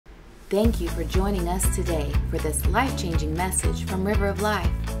Thank you for joining us today for this life-changing message from River of Life.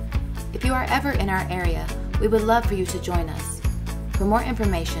 If you are ever in our area, we would love for you to join us. For more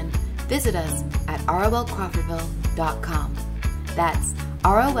information, visit us at rolcrawfordville.com. That's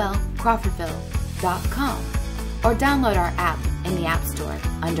rolcrawfordville.com, or download our app in the App Store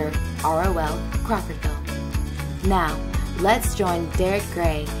under ROL Crawfordville. Now, let's join Derricke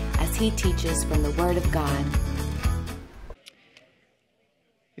Gray as he teaches from the Word of God.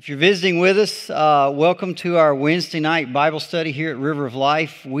 If you're visiting with us, welcome to our Wednesday night Bible study here at River of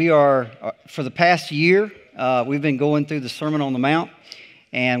Life. We are, for the past year, we've been going through the Sermon on the Mount,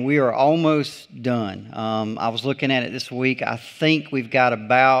 and we are almost done. I was looking at it this week. I think we've got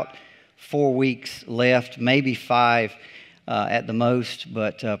about 4 weeks left, maybe 5 at the most,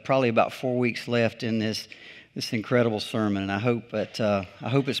 but probably about 4 weeks left in this incredible sermon. And I hope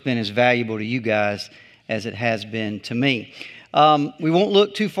it's been as valuable to you guys as it has been to me. We won't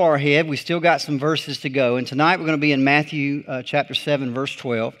look too far ahead. We still got some verses to go. And tonight we're going to be in Matthew chapter 7, verse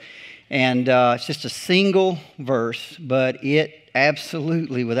 12. And it's just a single verse, but it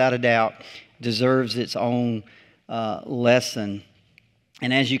absolutely, without a doubt, deserves its own lesson.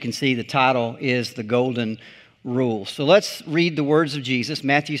 And as you can see, the title is The Golden Rule. So let's read the words of Jesus,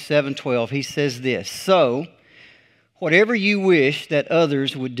 Matthew 7:12. He says this, "So, whatever you wish that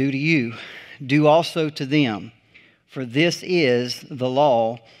others would do to you, do also to them. For this is the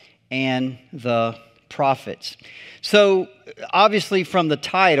law and the prophets." So, obviously from the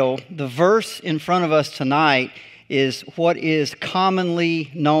title, the verse in front of us tonight is what is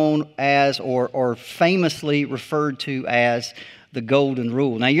commonly known as or famously referred to as the Golden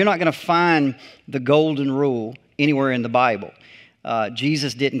Rule. Now, you're not going to find the Golden Rule anywhere in the Bible.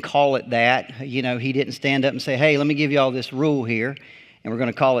 Jesus didn't call it that. You know, he didn't stand up and say, "Hey, let me give you all this rule here, and we're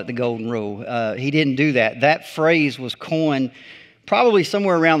going to call it the Golden Rule." He didn't do that. That phrase was coined probably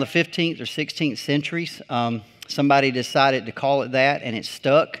somewhere around the 15th or 16th centuries. Somebody decided to call it that, and it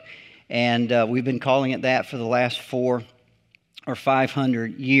stuck. And we've been calling it that for the last 400 or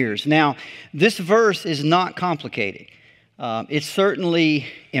 500 years. Now, this verse is not complicated. It's certainly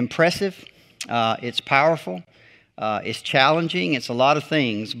impressive. It's powerful. It's challenging. It's a lot of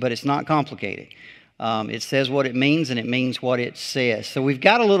things, but it's not complicated. It says what it means, and it means what it says. So we've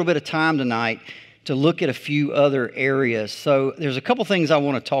got a little bit of time tonight to look at a few other areas. So there's a couple things I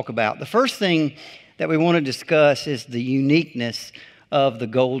want to talk about. The first thing that we want to discuss is the uniqueness of the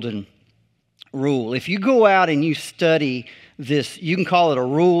Golden Rule. If you go out and you study this, you can call it a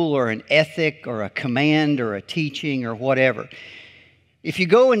rule or an ethic or a command or a teaching or whatever. If you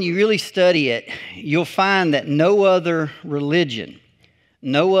go and you really study it, you'll find that no other religion,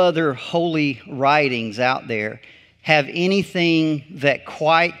 no other holy writings out there have anything that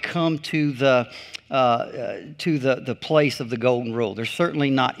quite come to the place of the Golden Rule. They're certainly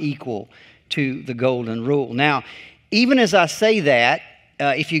not equal to the Golden Rule. Now, even as I say that,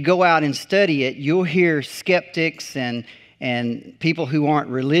 if you go out and study it, you'll hear skeptics and people who aren't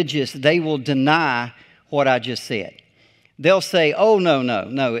religious. They will deny what I just said. They'll say, "Oh, no.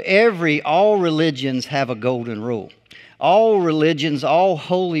 All religions have a Golden Rule. All religions, all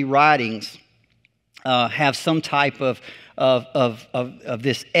holy writings have some type of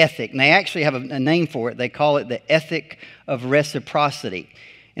this ethic." And they actually have a name for it. They call it the ethic of reciprocity.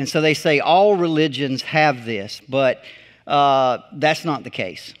 And so they say all religions have this, but that's not the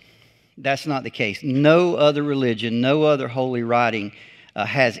case. That's not the case. No other religion, no other holy writing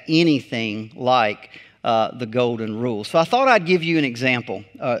has anything like the Golden Rule. So I thought I'd give you an example,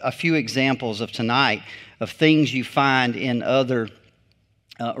 a few examples of tonight of things you find in other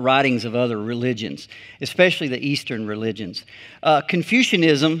writings of other religions, especially the Eastern religions.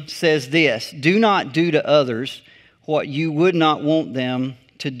 Confucianism says this: "Do not do to others what you would not want them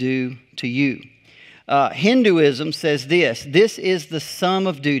to do to you." Hinduism says this: "This is the sum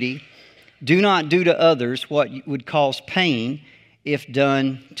of duty. Do not do to others what would cause pain if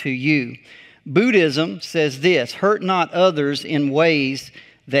done to you." Buddhism says this: "Hurt not others in ways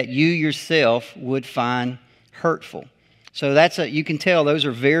that you yourself would find hurtful." So you can tell those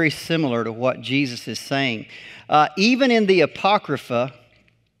are very similar to what Jesus is saying. Even in the Apocrypha,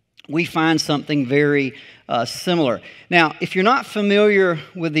 we find something very similar. Now, if you're not familiar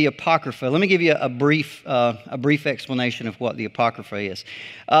with the Apocrypha, let me give you a brief explanation of what the Apocrypha is.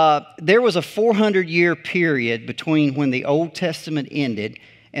 There was a 400-year period between when the Old Testament ended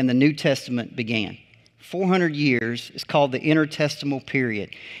and the New Testament began. 400 years is called the intertestamental period.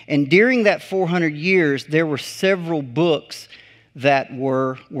 And during that 400 years, there were several books that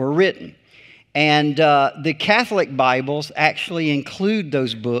were written. And the Catholic Bibles actually include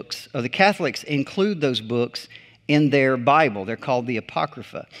those books, or the Catholics include those books in their Bible. They're called the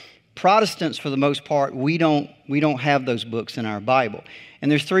Apocrypha. Protestants, for the most part, we don't have those books in our Bible.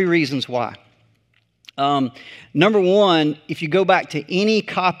 And there's 3 reasons why. Number one, if you go back to any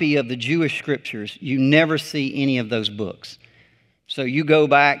copy of the Jewish scriptures, you never see any of those books. So you go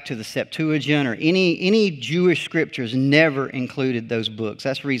back to the Septuagint or any Jewish scriptures never included those books.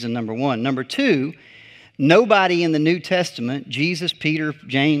 That's reason number one. Number two, nobody in the New Testament, Jesus, Peter,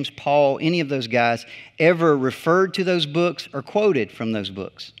 James, Paul, any of those guys, ever referred to those books or quoted from those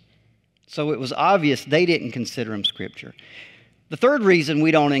books. So it was obvious they didn't consider them scripture. The third reason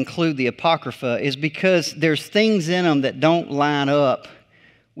we don't include the Apocrypha is because there's things in them that don't line up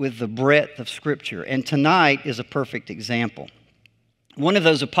with the breadth of Scripture. And tonight is a perfect example. One of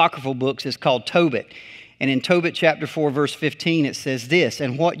those apocryphal books is called Tobit. And in Tobit chapter 4, verse 15, it says this,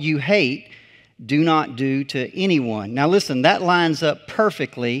 "And what you hate, do not do to anyone." Now listen, that lines up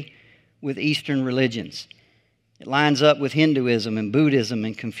perfectly with Eastern religions. It lines up with Hinduism and Buddhism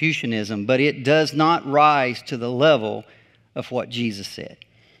and Confucianism, but it does not rise to the level of what Jesus said.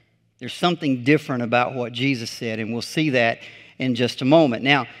 There's something different about what Jesus said, and we'll see that in just a moment.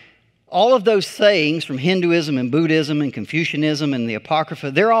 Now, all of those sayings from Hinduism and Buddhism and Confucianism and the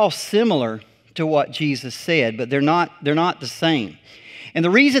Apocrypha, they're all similar to what Jesus said, but they're not the same. And the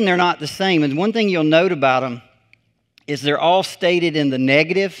reason they're not the same, and one thing you'll note about them, is they're all stated in the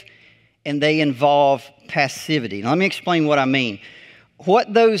negative and they involve passivity. Now, let me explain what I mean.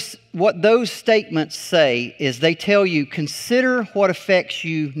 What those statements say is they tell you, consider what affects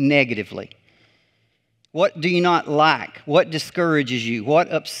you negatively. What do you not like? What discourages you?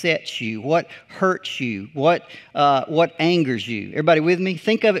 What upsets you? What hurts you? What angers you? Everybody with me?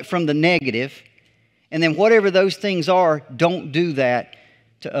 Think of it from the negative, and then whatever those things are, don't do that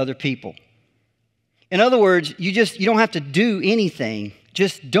to other people. In other words, you don't have to do anything,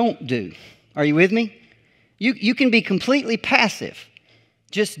 just don't do. Are you with me? You can be completely passive.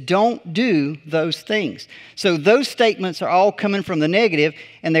 Just don't do those things. So those statements are all coming from the negative,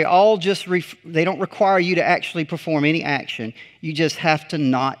 and they all they don't require you to actually perform any action. You just have to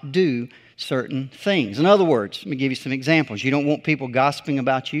not do certain things. In other words, let me give you some examples. You don't want people gossiping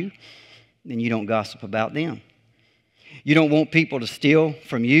about you, then you don't gossip about them. You don't want people to steal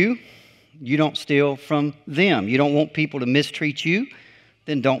from you, you don't steal from them. You don't want people to mistreat you,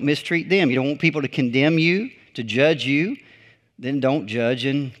 then don't mistreat them. You don't want people to condemn you, to judge you, then don't judge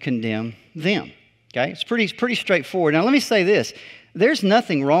and condemn them. Okay? It's pretty straightforward. Now, let me say this. There's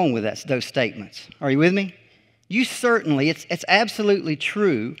nothing wrong with those statements. Are you with me? You certainly, it's absolutely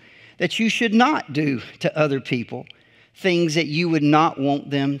true that you should not do to other people things that you would not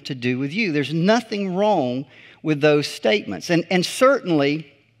want them to do with you. There's nothing wrong with those statements. And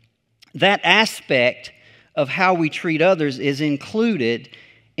certainly, that aspect of how we treat others is included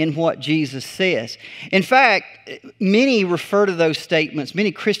in what Jesus says. In fact, many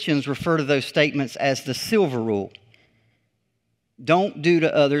Christians refer to those statements as the silver rule. Don't do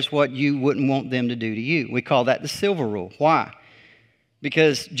to others what you wouldn't want them to do to you. We call that the silver rule. Why?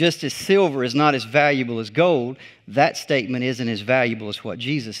 Because just as silver is not as valuable as gold, that statement isn't as valuable as what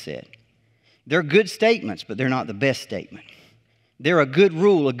Jesus said. They're good statements, but they're not the best statement. They're a good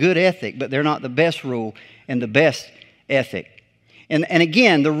rule, a good ethic, but they're not the best rule and the best ethic. And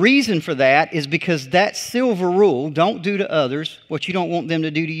again, the reason for that is because that silver rule, don't do to others what you don't want them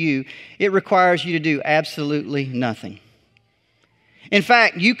to do to you, it requires you to do absolutely nothing. In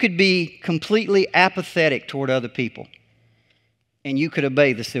fact, you could be completely apathetic toward other people, and you could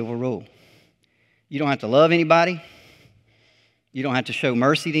obey the silver rule. You don't have to love anybody. You don't have to show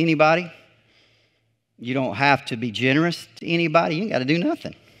mercy to anybody. You don't have to be generous to anybody. You ain't got to do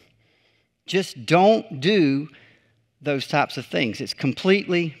nothing. Just don't do those types of things. It's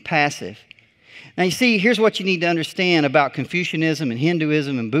completely passive. Now you see, here's what you need to understand about Confucianism and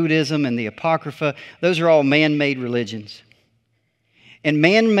Hinduism and Buddhism and the Apocrypha. Those are all man-made religions. And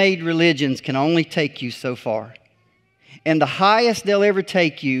man-made religions can only take you so far. And the highest they'll ever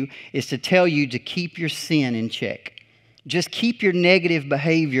take you is to tell you to keep your sin in check. Just keep your negative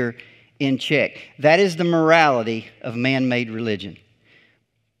behavior in check. That is the morality of man-made religion.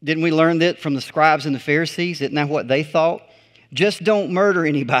 Didn't we learn that from the scribes and the Pharisees? Isn't that what they thought? Just don't murder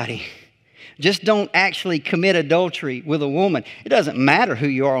anybody. Just don't actually commit adultery with a woman. It doesn't matter who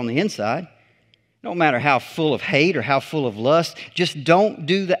you are on the inside. It don't matter how full of hate or how full of lust. Just don't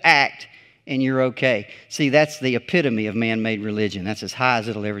do the act and you're okay. See, that's the epitome of man-made religion. That's as high as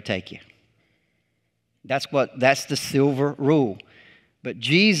it'll ever take you. That's the silver rule. But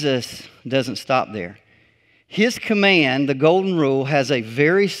Jesus doesn't stop there. His command, the golden rule, has a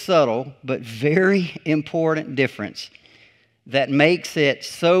very subtle but very important difference that makes it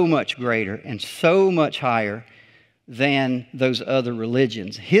so much greater and so much higher than those other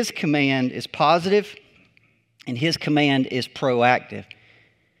religions. His command is positive, and his command is proactive.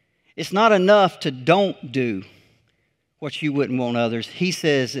 It's not enough to don't do what you wouldn't want others. He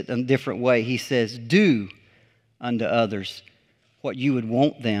says it in a different way. He says, do unto others what you would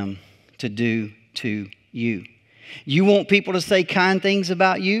want them to do to you. You want people to say kind things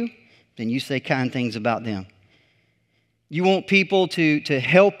about you, then you say kind things about them. You want people to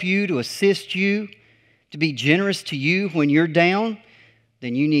help you, to assist you, to be generous to you when you're down,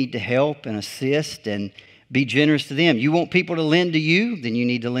 then you need to help and assist and be generous to them. You want people to lend to you, then you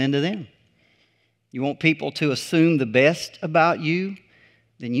need to lend to them. You want people to assume the best about you,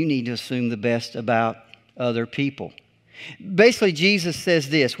 then you need to assume the best about other people. Basically, Jesus says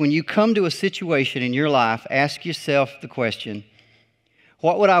this: when you come to a situation in your life, ask yourself the question,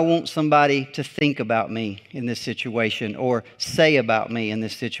 what would I want somebody to think about me in this situation, or say about me in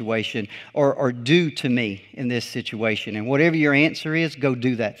this situation, or do to me in this situation? And whatever your answer is, go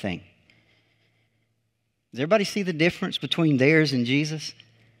do that thing. Does everybody see the difference between theirs and Jesus?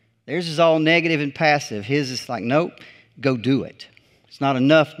 Theirs is all negative and passive. His is like, nope, go do it. It's not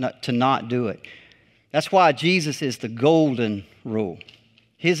enough to not do it. That's why Jesus is the golden rule.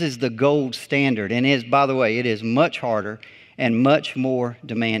 His is the gold standard. And by the way, it is much harder and much more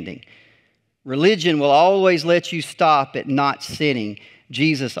demanding. Religion will always let you stop at not sinning.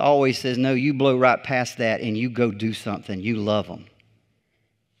 Jesus always says, no, you blow right past that and you go do something. You love them.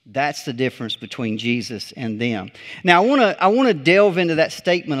 That's the difference between Jesus and them. Now, I want to delve into that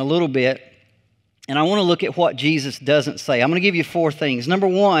statement a little bit, and I want to look at what Jesus doesn't say. I'm going to give you 4 things. Number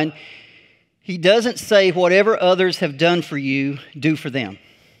 1, he doesn't say whatever others have done for you, do for them.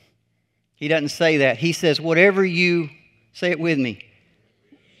 He doesn't say that. He says whatever you, say it with me,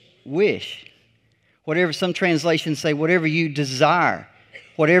 wish. Whatever, some translations say whatever you desire,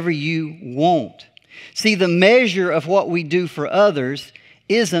 whatever you want. See, the measure of what we do for others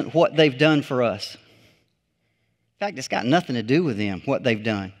isn't what they've done for us. In fact, it's got nothing to do with them, what they've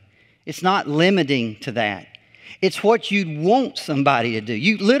done. It's not limiting to that. It's what you'd want somebody to do.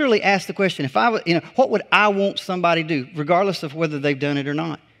 You literally ask the question, what would I want somebody to do, regardless of whether they've done it or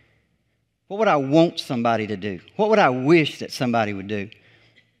not? What would I want somebody to do? What would I wish that somebody would do?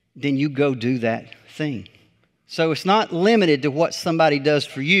 Then you go do that thing. So it's not limited to what somebody does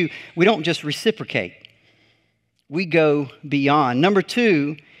for you. We don't just reciprocate. We go beyond. Number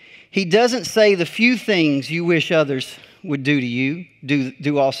 2, he doesn't say the few things you wish others would do to you,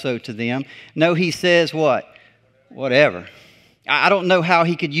 do also to them. No, he says what? Whatever. I don't know how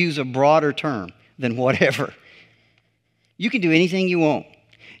he could use a broader term than whatever. You can do anything you want.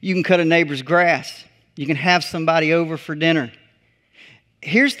 You can cut a neighbor's grass. You can have somebody over for dinner.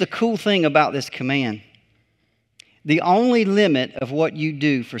 Here's the cool thing about this command. The only limit of what you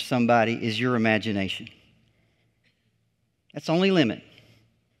do for somebody is your imagination. That's the only limit.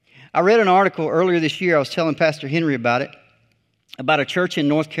 I read an article earlier this year. I was telling Pastor Henry about it, about a church in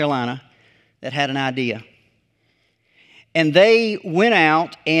North Carolina that had an idea. And they went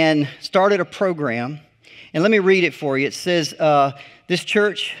out and started a program. And let me read it for you. It says, this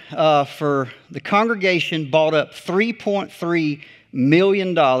church, for the congregation, bought up $3.3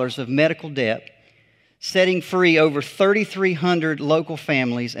 million of medical debt, setting free over 3,300 local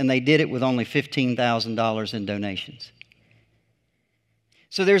families, and they did it with only $15,000 in donations.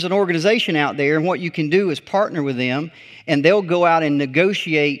 So there's an organization out there, and what you can do is partner with them, and they'll go out and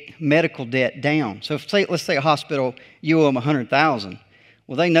negotiate medical debt down. So let's say a hospital, you owe them $100,000.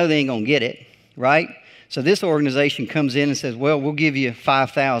 Well, they know they ain't going to get it, right? So this organization comes in and says, well, we'll give you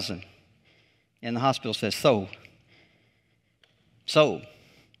 $5,000. And the hospital says, sold. Sold.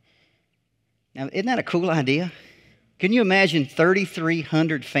 Now, isn't that a cool idea? Can you imagine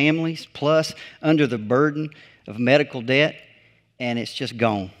 3,300 families plus under the burden of medical debt? And it's just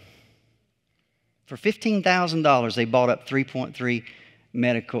gone. For $15,000, they bought up $3.3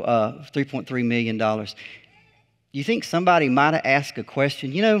 million. You think somebody might have asked a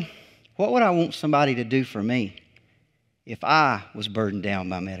question, what would I want somebody to do for me if I was burdened down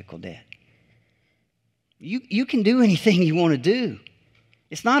by medical debt? You can do anything you want to do.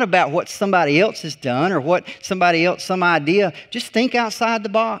 It's not about what somebody else has done or what somebody else, some idea. Just think outside the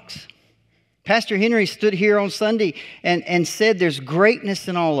box. Pastor Henry stood here on Sunday and said there's greatness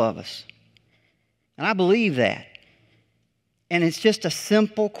in all of us. And I believe that. And it's just a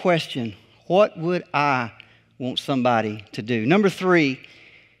simple question. What would I want somebody to do? Number 3,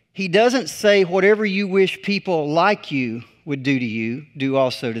 he doesn't say whatever you wish people like you would do to you, do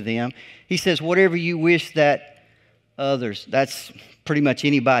also to them. He says whatever you wish that others, that's pretty much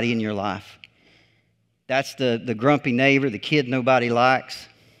anybody in your life. That's the grumpy neighbor, the kid nobody likes,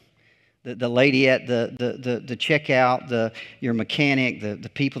 the lady at the checkout, your mechanic, the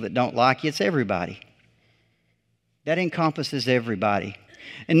people that don't like you. It's everybody. That encompasses everybody.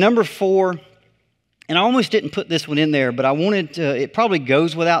 And number 4, and I almost didn't put this one in there, but I wanted to, it probably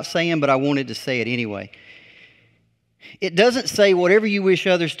goes without saying, but I wanted to say it anyway. It doesn't say whatever you wish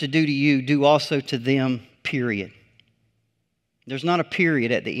others to do to you, do also to them, period. There's not a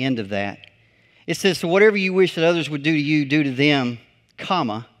period at the end of that. It says, so whatever you wish that others would do to you, do to them,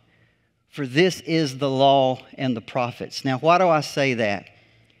 comma, for this is the law and the prophets. Now, why do I say that?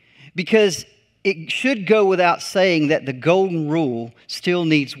 Because it should go without saying that the golden rule still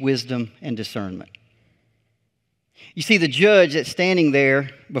needs wisdom and discernment. You see, the judge that's standing there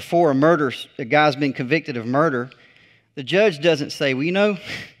before a guy's been convicted of murder, the judge doesn't say, well, you know,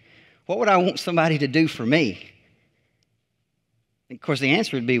 what would I want somebody to do for me? And of course, the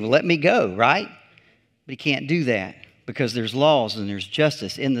answer would be, well, let me go, right? But he can't do that because there's laws and there's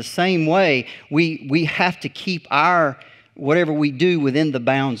justice. In the same way, we have to keep whatever we do within the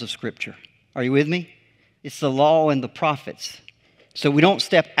bounds of Scripture. Are you with me? It's the law and the prophets. So we don't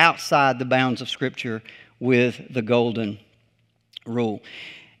step outside the bounds of Scripture with the golden rule.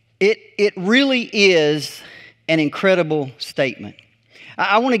 It really is an incredible statement.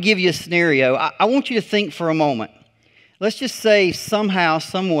 I want to give you a scenario. I want you to think for a moment. Let's just say somehow,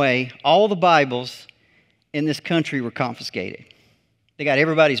 some way, all the Bibles in this country were confiscated. They got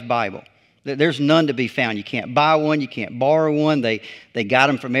everybody's Bible. There's none to be found. You can't buy one. You can't borrow one. They got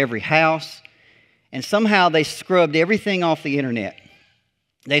them from every house. And somehow they scrubbed everything off the internet.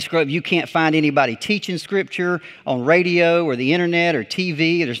 You can't find anybody teaching Scripture on radio or the internet or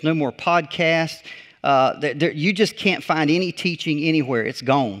TV. There's no more podcasts. You just can't find any teaching anywhere. It's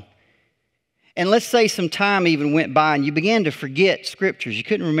gone. And let's say some time even went by and you began to forget Scriptures. You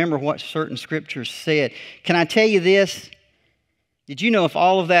couldn't remember what certain Scriptures said. Can I tell you this? Did you know if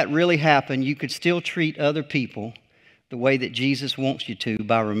all of that really happened, you could still treat other people the way that Jesus wants you to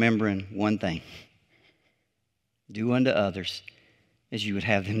by remembering one thing? Do unto others as you would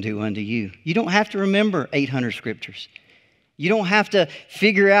have them do unto you. You don't have to remember 800 Scriptures. You don't have to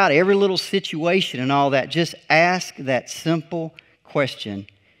figure out every little situation and all that. Just ask that simple question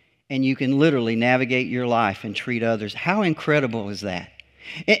and you can literally navigate your life and treat others. How incredible is that?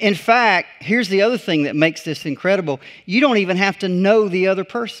 In fact, here's the other thing that makes this incredible. You don't even have to know the other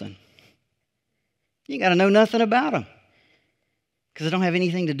person. You got to know nothing about them because it don't have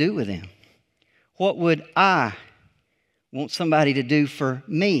anything to do with them. What would I want somebody to do for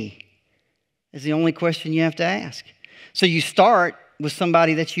me is the only question you have to ask. So you start with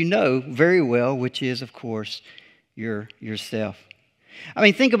somebody that you know very well, which is, of course, yourself. I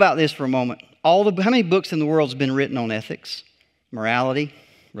mean, think about this for a moment. How many books in the world have been written on ethics, morality,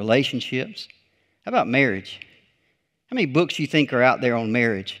 relationships? How about marriage? How many books you think are out there on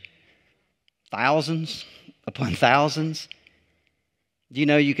marriage? Thousands upon thousands. Do you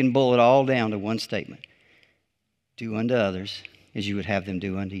know you can boil it all down to one statement? Do unto others as you would have them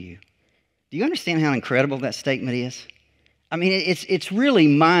do unto you. Do you understand how incredible that statement is? I mean, it's really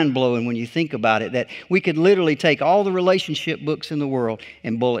mind-blowing when you think about it, that we could literally take all the relationship books in the world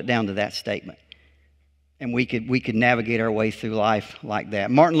and boil it down to that statement. And we could navigate our way through life like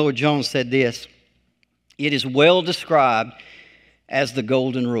that. Martin Lloyd-Jones said this, "It is well described as the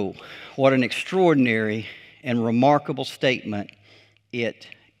golden rule. What an extraordinary and remarkable statement it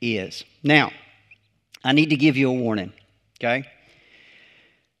is." Now, I need to give you a warning, okay?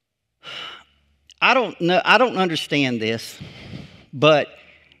 I don't understand this,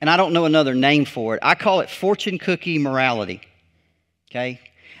 and I don't know another name for it. I call it fortune cookie morality, okay?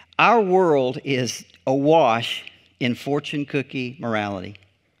 Our world is awash in fortune cookie morality.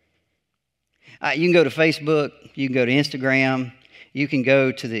 You can go to Facebook, you can go to Instagram, you can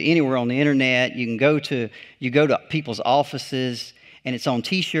go to anywhere on the internet, you go to people's offices, and it's on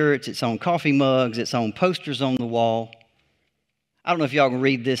T-shirts, it's on coffee mugs, it's on posters on the wall. I don't know if y'all can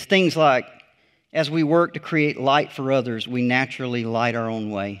read this. Things like, as we work to create light for others, we naturally light our own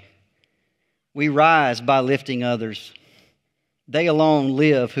way. We rise by lifting others. They alone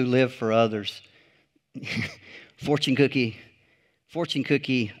live who live for others. Fortune cookie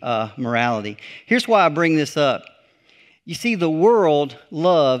morality. Here's why I bring this up. You see, the world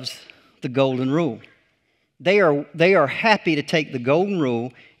loves the golden rule. They are happy to take the golden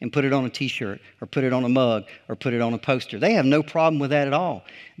rule and put it on a T-shirt or put it on a mug or put it on a poster. They have no problem with that at all.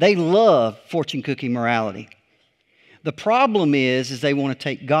 They love fortune cookie morality. The problem is they want to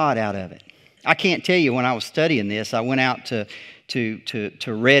take God out of it. I can't tell you, when I was studying this, I went out to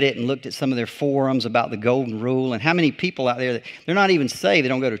Reddit and looked at some of their forums about the golden rule and how many people out there, they're not even saved. They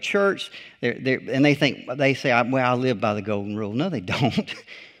don't go to church, and they say, well, I live by the golden rule. No, they don't.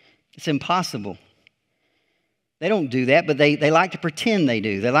 It's impossible. They don't do that, but they like to pretend they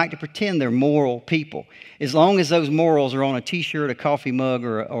do. They like to pretend they're moral people, as long as those morals are on a T-shirt, a coffee mug,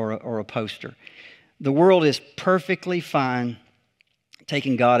 or a poster. The world is perfectly fine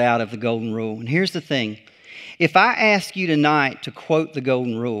taking God out of the golden rule. And here's the thing. If I ask you tonight to quote the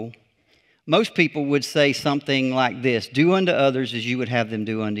golden rule, most people would say something like this: do unto others as you would have them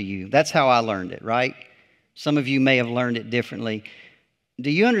do unto you. That's how I learned it, right? Some of you may have learned it differently. Do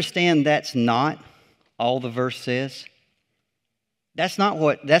you understand that's not all the verse says? That's not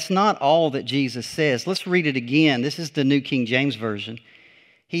all that Jesus says. Let's read it again. This is the New King James Version.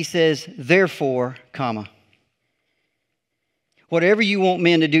 He says, therefore, comma, whatever you want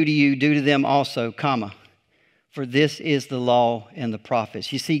men to do to you, do to them also, comma, for this is the law and the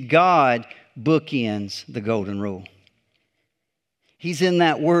prophets. You see, God bookends the golden rule. He's in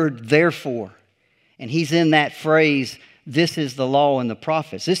that word, therefore, and He's in that phrase, this is the law and the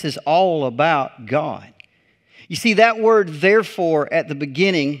prophets. This is all about God. You see, that word, therefore, at the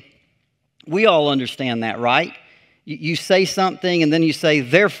beginning, we all understand that, right? You say something and then you say,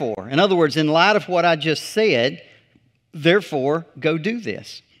 therefore. In other words, in light of what I just said, therefore, go do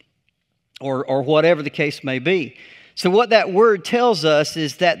this. Or whatever the case may be. So what that word tells us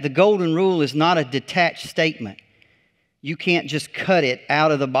is that the golden rule is not a detached statement. You can't just cut it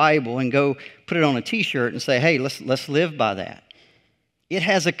out of the Bible and go put it on a T-shirt and say, hey, let's live by that. It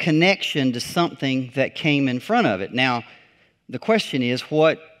has a connection to something that came in front of it. Now, the question is,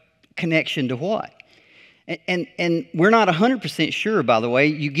 what connection to what? And we're not 100% sure, by the way.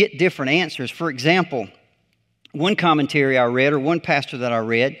 You get different answers. For example, one commentary I read, or one pastor that I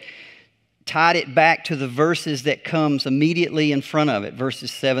read, tied it back to the verses that comes immediately in front of it,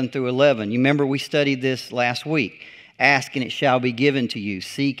 verses 7 through 11. You remember we studied this last week. Ask and it shall be given to you.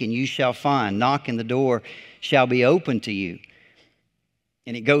 Seek and you shall find. Knock and the door shall be opened to you.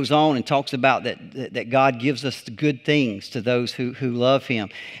 And it goes on and talks about that God gives us the good things to those who love Him.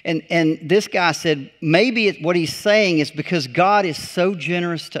 And this guy said, maybe what he's saying is because God is so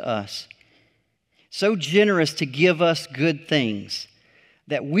generous to us, so generous to give us good things,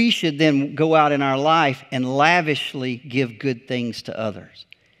 that we should then go out in our life and lavishly give good things to others.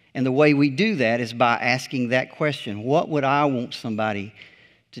 And the way we do that is by asking that question, what would I want somebody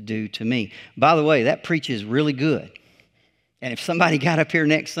to do to me? By the way, that preaches really good. And if somebody got up here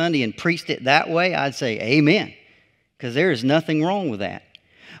next Sunday and preached it that way, I'd say amen, because there is nothing wrong with that.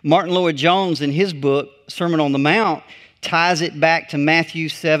 Martin Lloyd-Jones, in his book, Sermon on the Mount, ties it back to Matthew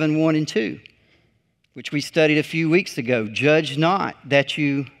 7, 1 and 2, which we studied a few weeks ago. Judge not, that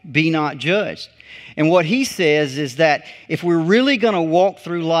you be not judged. And what he says is that if we're really going to walk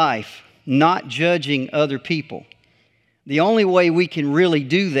through life not judging other people, the only way we can really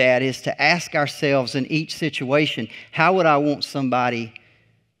do that is to ask ourselves in each situation, how would I want somebody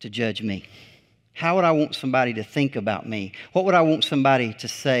to judge me? How would I want somebody to think about me? What would I want somebody to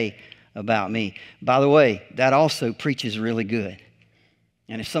say about me? By the way, that also preaches really good.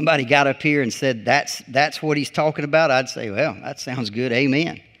 And if somebody got up here and said, that's what he's talking about, I'd say, well, that sounds good,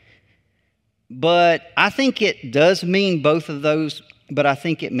 amen. But I think it does mean both of those, but I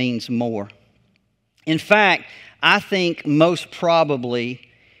think it means more. In fact, I think most probably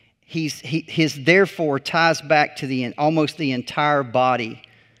his therefore ties back to almost the entire body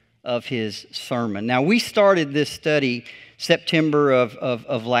of his sermon. Now, we started this study September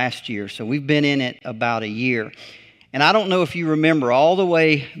of last year, so we've been in it about a year. And I don't know if you remember all the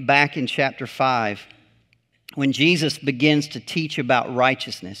way back in chapter 5 when Jesus begins to teach about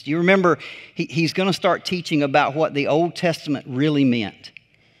righteousness. Do you remember he's going to start teaching about what the Old Testament really meant?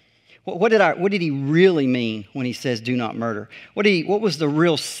 What did he really mean when he says do not murder? What was the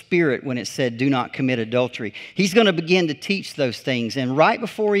real spirit when it said do not commit adultery? He's going to begin to teach those things. And right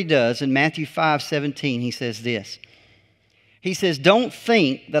before he does, in Matthew 5:17, he says this. He says, don't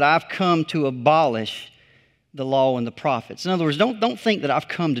think that I've come to abolish the law and the prophets. In other words, don't think that I've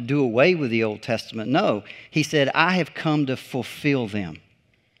come to do away with the Old Testament. No, he said, I have come to fulfill them.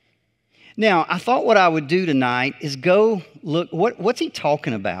 Now, I thought what I would do tonight is go look, what's he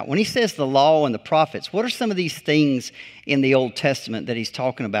talking about? When he says the law and the prophets, what are some of these things in the Old Testament that he's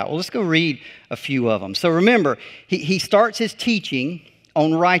talking about? Well, let's go read a few of them. So remember, he starts his teaching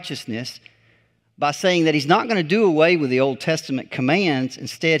on righteousness by saying that he's not going to do away with the Old Testament commands.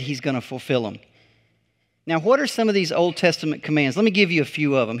 Instead, he's going to fulfill them. Now, what are some of these Old Testament commands? Let me give you a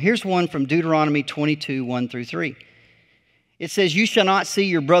few of them. Here's one from Deuteronomy 22, 1 through 3. It says, you shall not see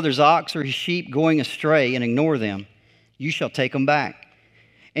your brother's ox or his sheep going astray and ignore them. You shall take them back.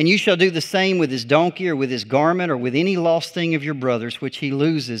 And you shall do the same with his donkey or with his garment or with any lost thing of your brother's which he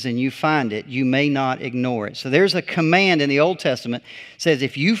loses and you find it. You may not ignore it. So there's a command in the Old Testament that says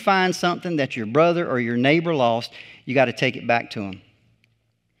if you find something that your brother or your neighbor lost, you got to take it back to him.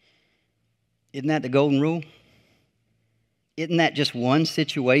 Isn't that the golden rule? Isn't that just one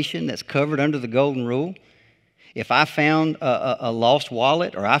situation that's covered under the golden rule? If I found a lost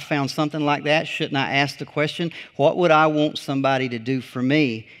wallet or I found something like that, shouldn't I ask the question, what would I want somebody to do for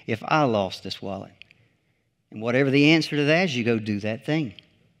me if I lost this wallet? And whatever the answer to that is, you go do that thing.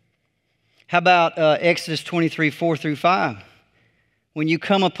 How about Exodus 23, 4 through 5? When you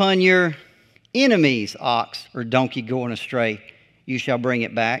come upon your enemy's ox or donkey going astray, you shall bring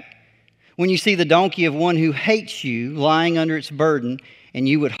it back. When you see the donkey of one who hates you lying under its burden and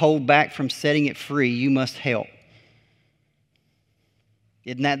you would hold back from setting it free, you must help.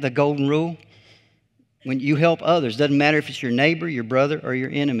 Isn't that the golden rule? When you help others, doesn't matter if it's your neighbor, your brother, or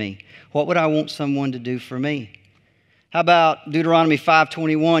your enemy. What would I want someone to do for me? How about Deuteronomy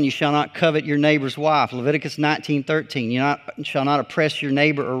 5:21? You shall not covet your neighbor's wife. Leviticus 19:13. You shall not oppress your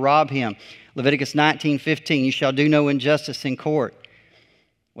neighbor or rob him. Leviticus 19:15. You shall do no injustice in court.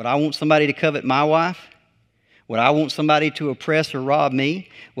 Would I want somebody to covet my wife? Would I want somebody to oppress or rob me?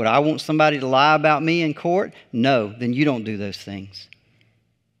 Would I want somebody to lie about me in court? No, then you don't do those things.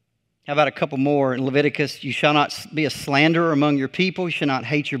 How about a couple more in Leviticus? You shall not be a slanderer among your people. You shall not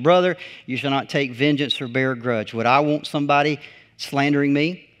hate your brother. You shall not take vengeance or bear a grudge. Would I want somebody slandering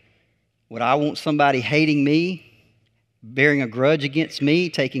me? Would I want somebody hating me, bearing a grudge against me,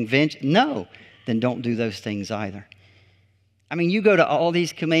 taking vengeance? No, then don't do those things either. I mean, you go to all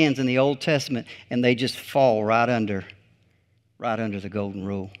these commands in the Old Testament and they just fall right under the golden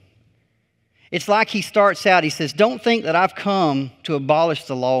rule. It's like he starts out, he says, don't think that I've come to abolish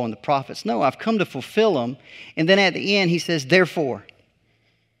the law and the prophets. No, I've come to fulfill them. And then at the end he says, therefore,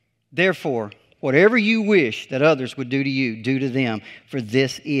 whatever you wish that others would do to you, do to them, for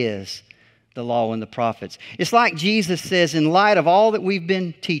this is the law and the prophets. It's like Jesus says, in light of all that we've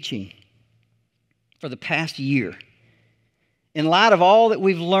been teaching for the past year, in light of all that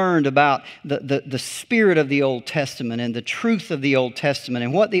we've learned about the spirit of the Old Testament and the truth of the Old Testament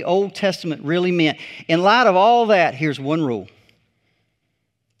and what the Old Testament really meant, in light of all that, here's one rule.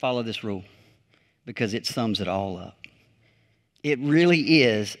 Follow this rule because it sums it all up. It really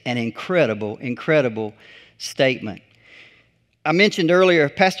is an incredible, incredible statement. I mentioned earlier,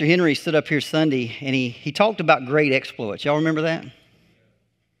 Pastor Henry stood up here Sunday and he talked about great exploits. Y'all remember that?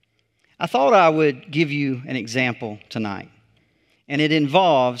 I thought I would give you an example tonight. And it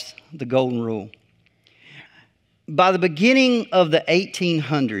involves the golden rule. By the beginning of the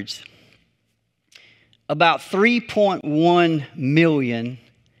 1800s, about 3.1 million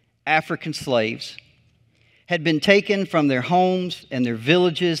African slaves had been taken from their homes and their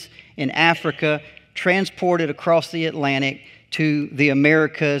villages in Africa, transported across the Atlantic to the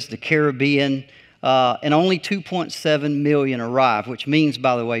Americas, the Caribbean, and only 2.7 million arrived, which means,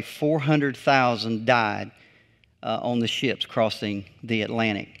 by the way, 400,000 died on the ships crossing the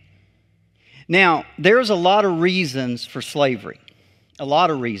Atlantic. Now, there's a lot of reasons for slavery, a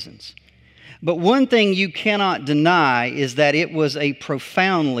lot of reasons. But one thing you cannot deny is that it was a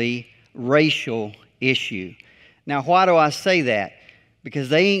profoundly racial issue. Now, why do I say that? Because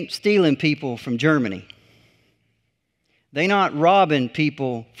they ain't stealing people from Germany. They're not robbing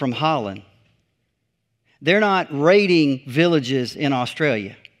people from Holland. They're not raiding villages in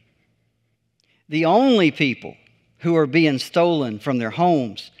Australia. The only people who are being stolen from their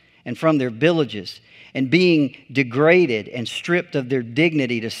homes and from their villages and being degraded and stripped of their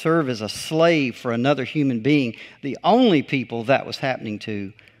dignity to serve as a slave for another human being, the only people that was happening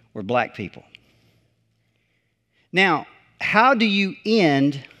to were black people. Now, how do you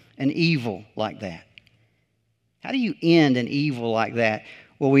end an evil like that? How do you end an evil like that?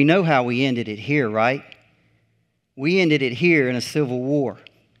 Well, we know how we ended it here, right? We ended it here in a civil war.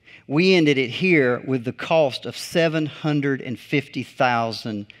 We ended it here with the cost of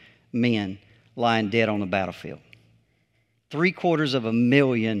 750,000 men lying dead on the battlefield.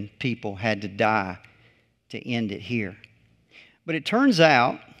 750,000 people had to die to end it here. But it turns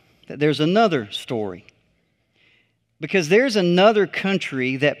out that there's another story. Because there's another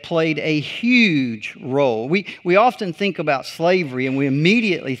country that played a huge role. We often think about slavery and we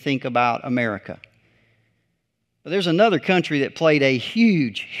immediately think about America. But there's another country that played a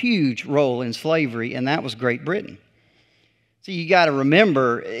huge, huge role in slavery, and that was Great Britain. So you got to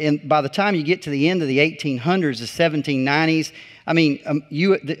remember, by the time you get to the end of the 1800s, the 1790s, I mean,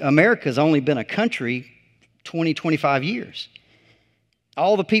 America's only been a country 20, 25 years.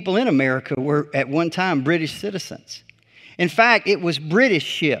 All the people in America were at one time British citizens. In fact, it was British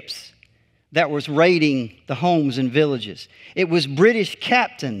ships that was raiding the homes and villages. It was British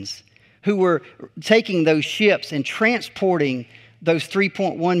captains who were taking those ships and transporting those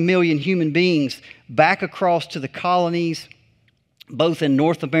 3.1 million human beings back across to the colonies, both in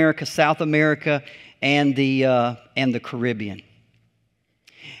North America, South America, and the Caribbean.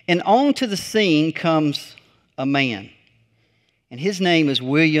 And onto the scene comes a man, and his name is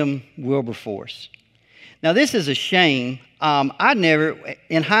William Wilberforce. Now, this is a shame.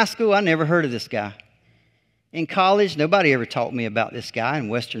 In high school, I never heard of this guy. In college, nobody ever taught me about this guy in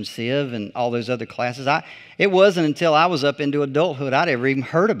Western Civ and all those other classes. It wasn't until I was up into adulthood I'd ever even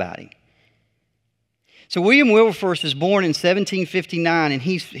heard about him. So William Wilberforce is born in 1759, and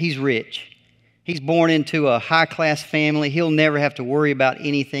he's rich. He's born into a high-class family. He'll never have to worry about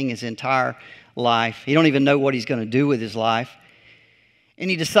anything his entire life. He don't even know what he's going to do with his life. And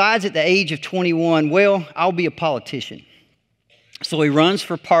he decides at the age of 21, well, I'll be a politician. So he runs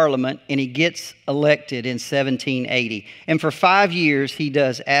for Parliament, and he gets elected in 1780. And for 5 years, he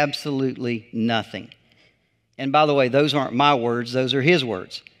does absolutely nothing. And by the way, those aren't my words. Those are his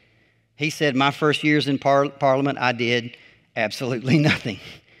words. He said, my first years in Parliament, I did absolutely nothing.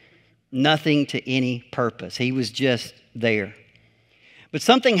 Nothing to any purpose. He was just there. But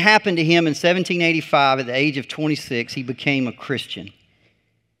something happened to him in 1785. At the age of 26, he became a Christian.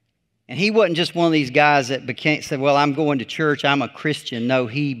 And he wasn't just one of these guys that said, well, I'm going to church, I'm a Christian. No,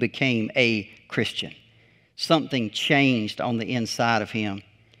 he became a Christian. Something changed on the inside of him.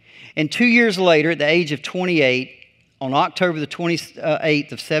 And 2 years later, at the age of 28, on October the 28th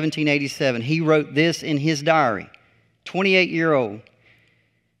of 1787, he wrote this in his diary, 28-year-old.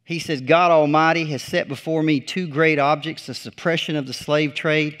 He says, God Almighty has set before me two great objects, the suppression of the slave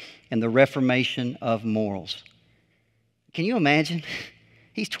trade and the reformation of morals. Can you imagine?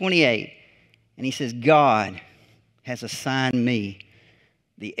 He's 28, and he says, God has assigned me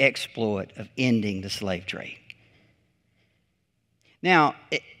the exploit of ending the slave trade. Now,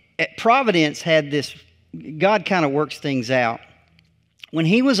 Providence had this, God kind of works things out. When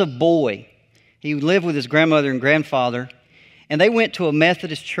he was a boy, he lived with his grandmother and grandfather, and they went to a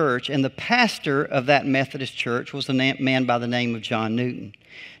Methodist church, and the pastor of that Methodist church was a man by the name of John Newton.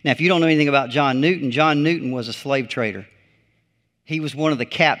 Now, if you don't know anything about John Newton was a slave trader. He was one of the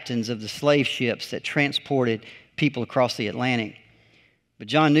captains of the slave ships that transported people across the Atlantic. But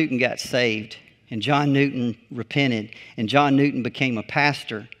John Newton got saved, and John Newton repented, and John Newton became a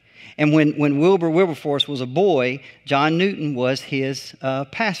pastor. And when Wilberforce was a boy, John Newton was his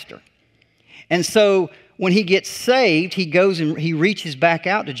pastor. And so when he gets saved, he goes and he reaches back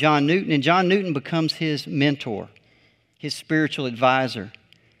out to John Newton, and John Newton becomes his mentor, his spiritual advisor.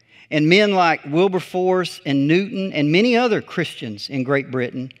 And men like Wilberforce and Newton and many other Christians in Great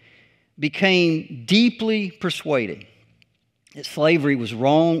Britain became deeply persuaded that slavery was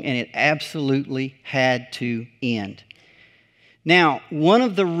wrong and it absolutely had to end. Now, one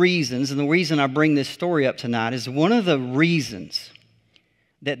of the reasons, and the reason I bring this story up tonight, is one of the reasons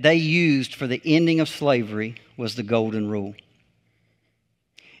that they used for the ending of slavery was the Golden Rule.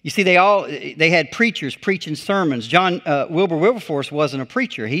 You see, they had preachers preaching sermons. Wilberforce wasn't a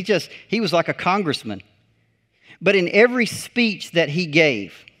preacher. He was like a congressman. But in every speech that he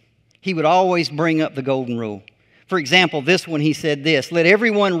gave, he would always bring up the Golden Rule. For example, this one, he said this, let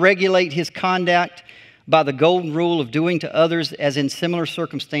everyone regulate his conduct by the Golden Rule of doing to others as in similar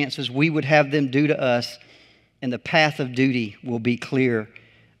circumstances we would have them do to us, and the path of duty will be clear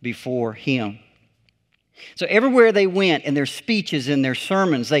before him. So everywhere they went in their speeches, in their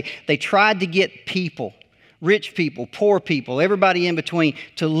sermons, they tried to get people, rich people, poor people, everybody in between,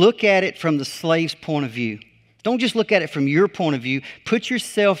 to look at it from the slave's point of view. Don't just look at it from your point of view. Put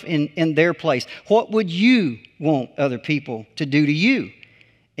yourself in their place. What would you want other people to do to you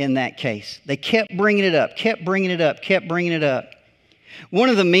in that case? They kept bringing it up, kept bringing it up, kept bringing it up. One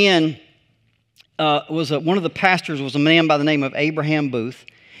of the men, one of the pastors was a man by the name of Abraham Booth.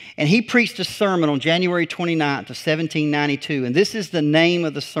 And he preached a sermon on January 29th of 1792. And this is the name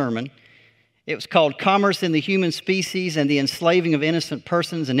of the sermon. It was called Commerce in the Human Species and the Enslaving of Innocent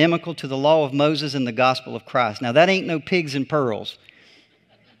Persons, inimical to the law of Moses and the gospel of Christ. Now, that ain't no pigs and pearls.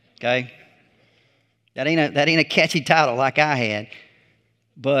 Okay? That ain't a catchy title like I had.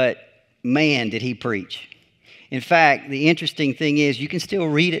 But, man, did he preach. In fact, the interesting thing is you can still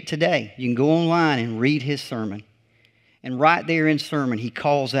read it today. You can go online and read his sermon. And right there in sermon, he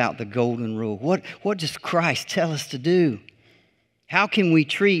calls out the Golden Rule. What does Christ tell us to do? How can we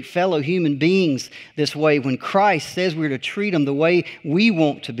treat fellow human beings this way when Christ says we're to treat them the way we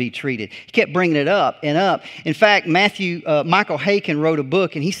want to be treated? He kept bringing it up and up. In fact, Michael Haykin wrote a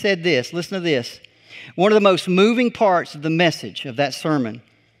book, and he said this. Listen to this. One of the most moving parts of the message of that sermon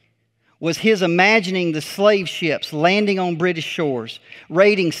was his imagining the slave ships landing on British shores,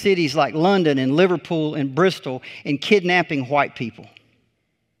 raiding cities like London and Liverpool and Bristol, and kidnapping white people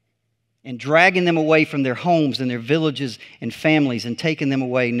and dragging them away from their homes and their villages and families and taking them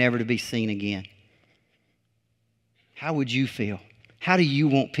away never to be seen again. How would you feel? How do you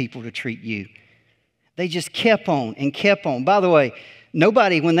want people to treat you? They just kept on and kept on. By the way,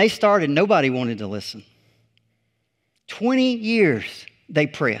 when they started, nobody wanted to listen. 20 years they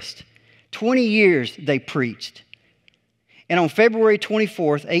pressed. 20 years they preached. And on February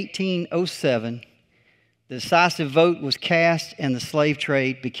 24th, 1807, the decisive vote was cast and the slave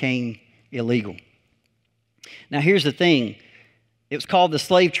trade became illegal. Now here's the thing. It was called the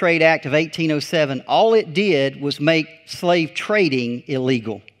Slave Trade Act of 1807. All it did was make slave trading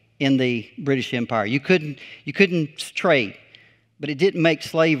illegal in the British Empire. You couldn't trade, but it didn't make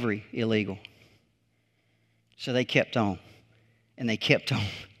slavery illegal. So they kept on, and they kept on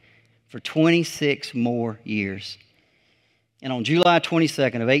for 26 more years. And on July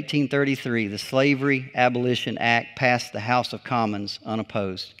 22nd of 1833, the Slavery Abolition Act passed the House of Commons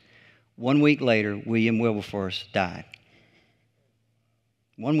unopposed. 1 week later, William Wilberforce died.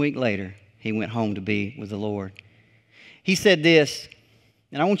 1 week later, he went home to be with the Lord. He said this,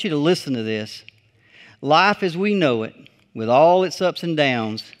 and I want you to listen to this. Life as we know it, with all its ups and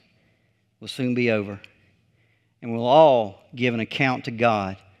downs, will soon be over. And we'll all give an account to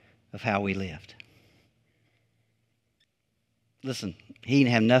God of how we lived. Listen, he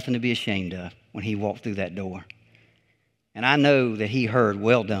didn't have nothing to be ashamed of when he walked through that door. And I know that he heard,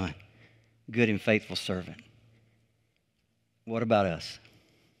 "Well done, good and faithful servant." What about us?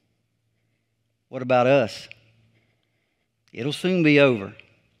 What about us? It'll soon be over.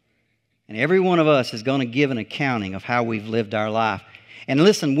 And every one of us is going to give an accounting of how we've lived our life. And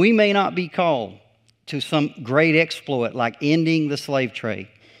listen, we may not be called to some great exploit like ending the slave trade.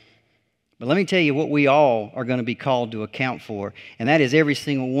 But let me tell you what we all are going to be called to account for. And that is every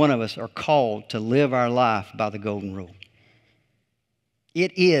single one of us are called to live our life by the golden rule.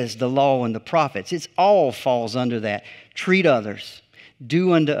 It is the law and the prophets. It all falls under that. Treat others.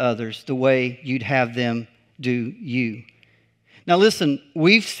 Do unto others the way you'd have them do you. Now listen,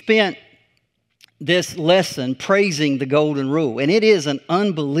 we've spent this lesson praising the golden rule, and it is an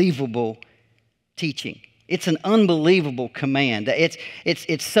unbelievable teaching. It's an unbelievable command.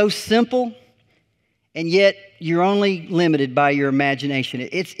 It's so simple, and yet you're only limited by your imagination.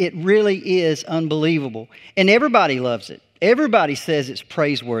 It really is unbelievable, and everybody loves it. Everybody says it's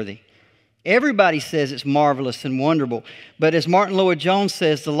praiseworthy. Everybody says it's marvelous and wonderful. But as Martin Lloyd-Jones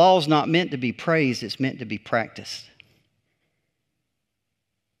says, the law is not meant to be praised, it's meant to be practiced.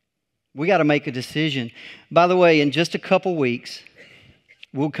 We got to make a decision. By the way, in just a couple weeks,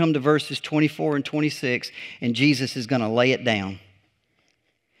 we'll come to verses 24 and 26, and Jesus is going to lay it down.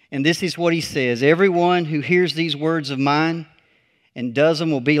 And this is what he says: "Everyone who hears these words of mine and does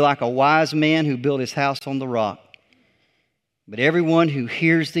them will be like a wise man who built his house on the rock. But everyone who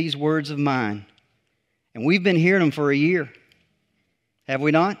hears these words of mine," and we've been hearing them for a year, have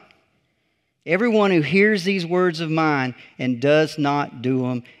we not? "Everyone who hears these words of mine and does not do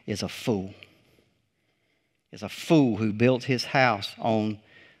them is a fool. Is a fool who built his house on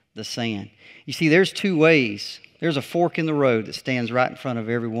the sand." You see, there's two ways. There's a fork in the road that stands right in front of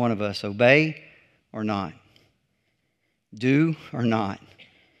every one of us. Obey or not. Do or not.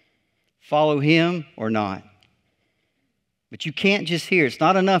 Follow him or not. But you can't just hear. It's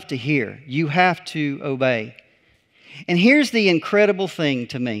not enough to hear. You have to obey. And here's the incredible thing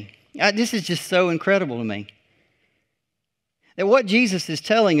to me. This is just so incredible to me. That what Jesus is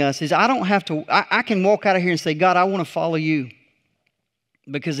telling us is I can walk out of here and say, "God, I want to follow you,"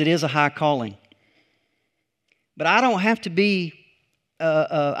 because it is a high calling. But I don't have to be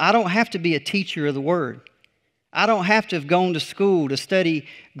a teacher of the Word. I don't have to have gone to school to study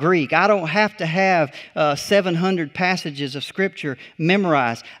Greek. I don't have to have 700 passages of Scripture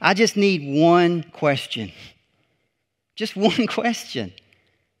memorized. I just need one question. Just one question.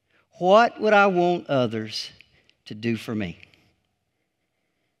 What would I want others to do for me?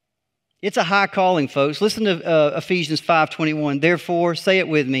 It's a high calling, folks. Listen to Ephesians 5:21. "Therefore, say it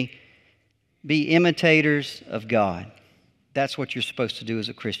with me, be imitators of God." That's what you're supposed to do as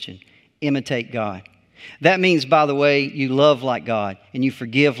a Christian. Imitate God. That means, by the way, you love like God, and you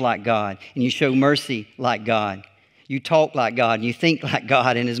forgive like God, and you show mercy like God. You talk like God, and you think like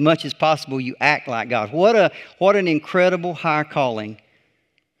God, and as much as possible, you act like God. What an incredible high calling.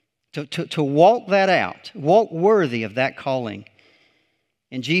 To walk that out, walk worthy of that calling.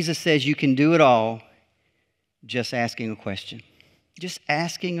 And Jesus says you can do it all just asking a question. Just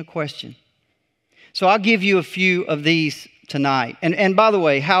asking a question. So I'll give you a few of these tonight. And by the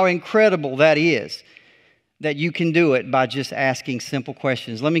way, how incredible that is that you can do it by just asking simple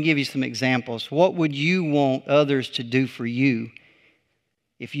questions. Let me give you some examples. What would you want others to do for you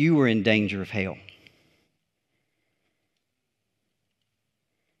if you were in danger of hell?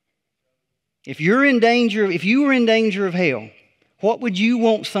 If you were in danger of hell, what would you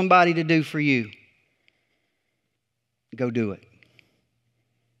want somebody to do for you? Go do it.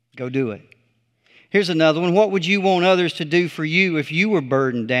 Go do it. Here's another one. What would you want others to do for you if you were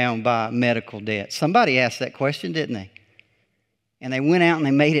burdened down by medical debt? Somebody asked that question, didn't they? And they went out and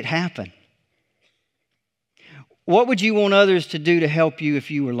they made it happen. What would you want others to do to help you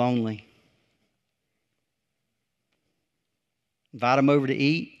if you were lonely? Invite them over to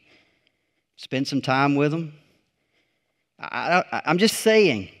eat. Spend some time with them. I'm just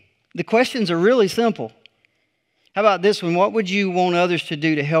saying, the questions are really simple. How about this one? What would you want others to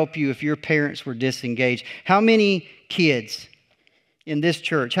do to help you if your parents were disengaged? How many kids in this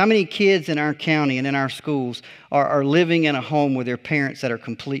church, how many kids in our county and in our schools are living in a home with their parents that are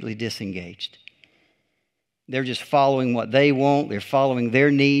completely disengaged? They're just following what they want. They're following their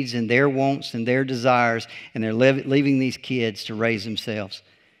needs and their wants and their desires, and they're leaving these kids to raise themselves.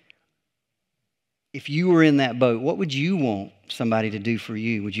 If you were in that boat, what would you want somebody to do for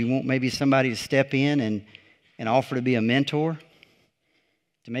you? Would you want maybe somebody to step in and offer to be a mentor,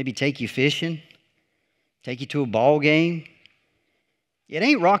 to maybe take you fishing, take you to a ball game? It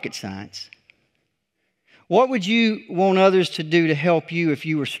ain't rocket science. What would you want others to do to help you if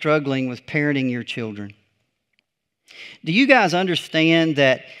you were struggling with parenting your children? Do you guys understand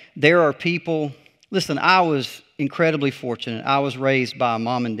that there are people... Listen, I was incredibly fortunate. I was raised by a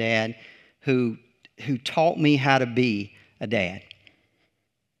mom and dad who taught me how to be a dad.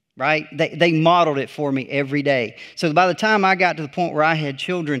 Right? They modeled it for me every day. So by the time I got to the point where I had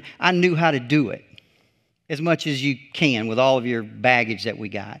children, I knew how to do it as much as you can with all of your baggage that we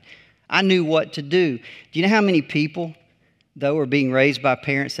got. I knew what to do. Do you know how many people, though, are being raised by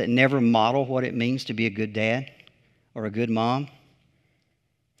parents that never model what it means to be a good dad or a good mom?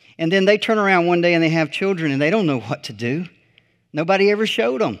 And then they turn around one day and they have children and they don't know what to do. Nobody ever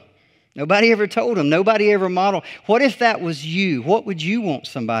showed them. Nobody ever told them. Nobody ever modeled. What if that was you? What would you want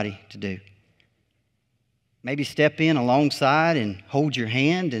somebody to do? Maybe step in alongside and hold your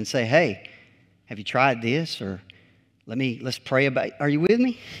hand and say, hey, have you tried this? Or let's pray about it. Are you with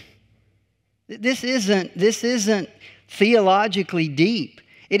me? This isn't theologically deep.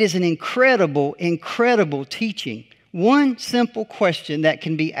 It is an incredible, incredible teaching. One simple question that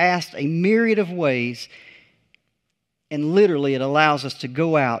can be asked a myriad of ways, and literally it allows us to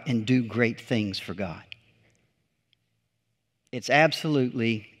go out and do great things for God. It's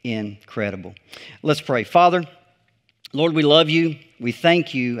absolutely incredible. Let's pray. Father, Lord, we love you. We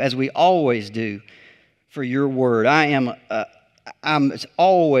thank you, as we always do, for your word. I'm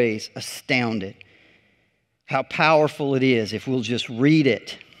always astounded how powerful it is if we'll just read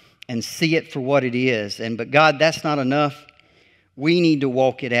it and see it for what it is. But God, that's not enough. We need to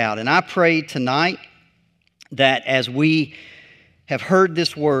walk it out. And I pray tonight that as we have heard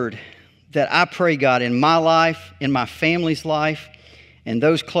this word, that I pray, God, in my life, in my family's life, and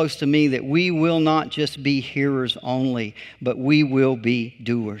those close to me, that we will not just be hearers only, but we will be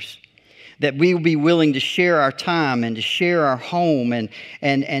doers. That we will be willing to share our time and to share our home and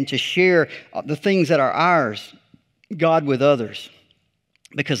to share the things that are ours, God, with others,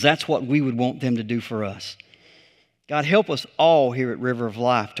 because that's what we would want them to do for us. God, help us all here at River of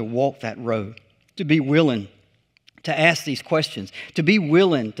Life to walk that road, to be willing to ask these questions, to be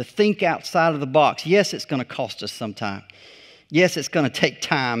willing to think outside of the box. Yes, it's going to cost us some time. Yes, it's going to take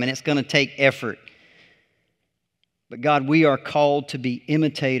time and it's going to take effort. But God, we are called to be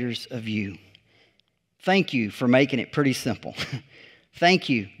imitators of you. Thank you for making it pretty simple. Thank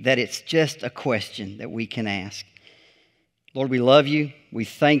you that it's just a question that we can ask. Lord, we love you. We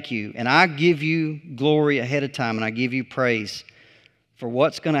thank you. And I give you glory ahead of time, and I give you praise for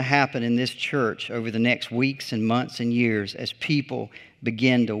what's going to happen in this church over the next weeks and months and years as people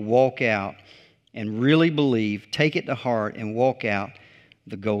begin to walk out and really believe, take it to heart, and walk out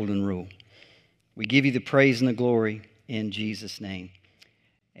the golden rule. We give you the praise and the glory in Jesus' name.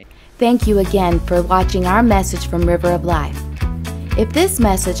 Thank you again for watching our message from River of Life. If this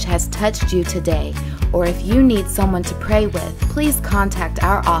message has touched you today, or if you need someone to pray with, please contact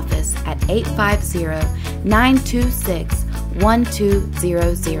our office at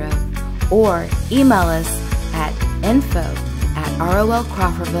 850-926-1200 or email us at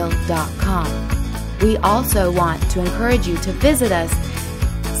info@rolcrawfordville.com. We also want to encourage you to visit us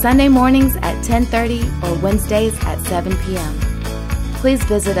Sunday mornings at 10:30 or Wednesdays at 7 p.m. please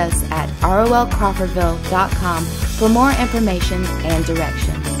visit us at rolcrawfordville.com for more information and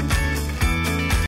directions.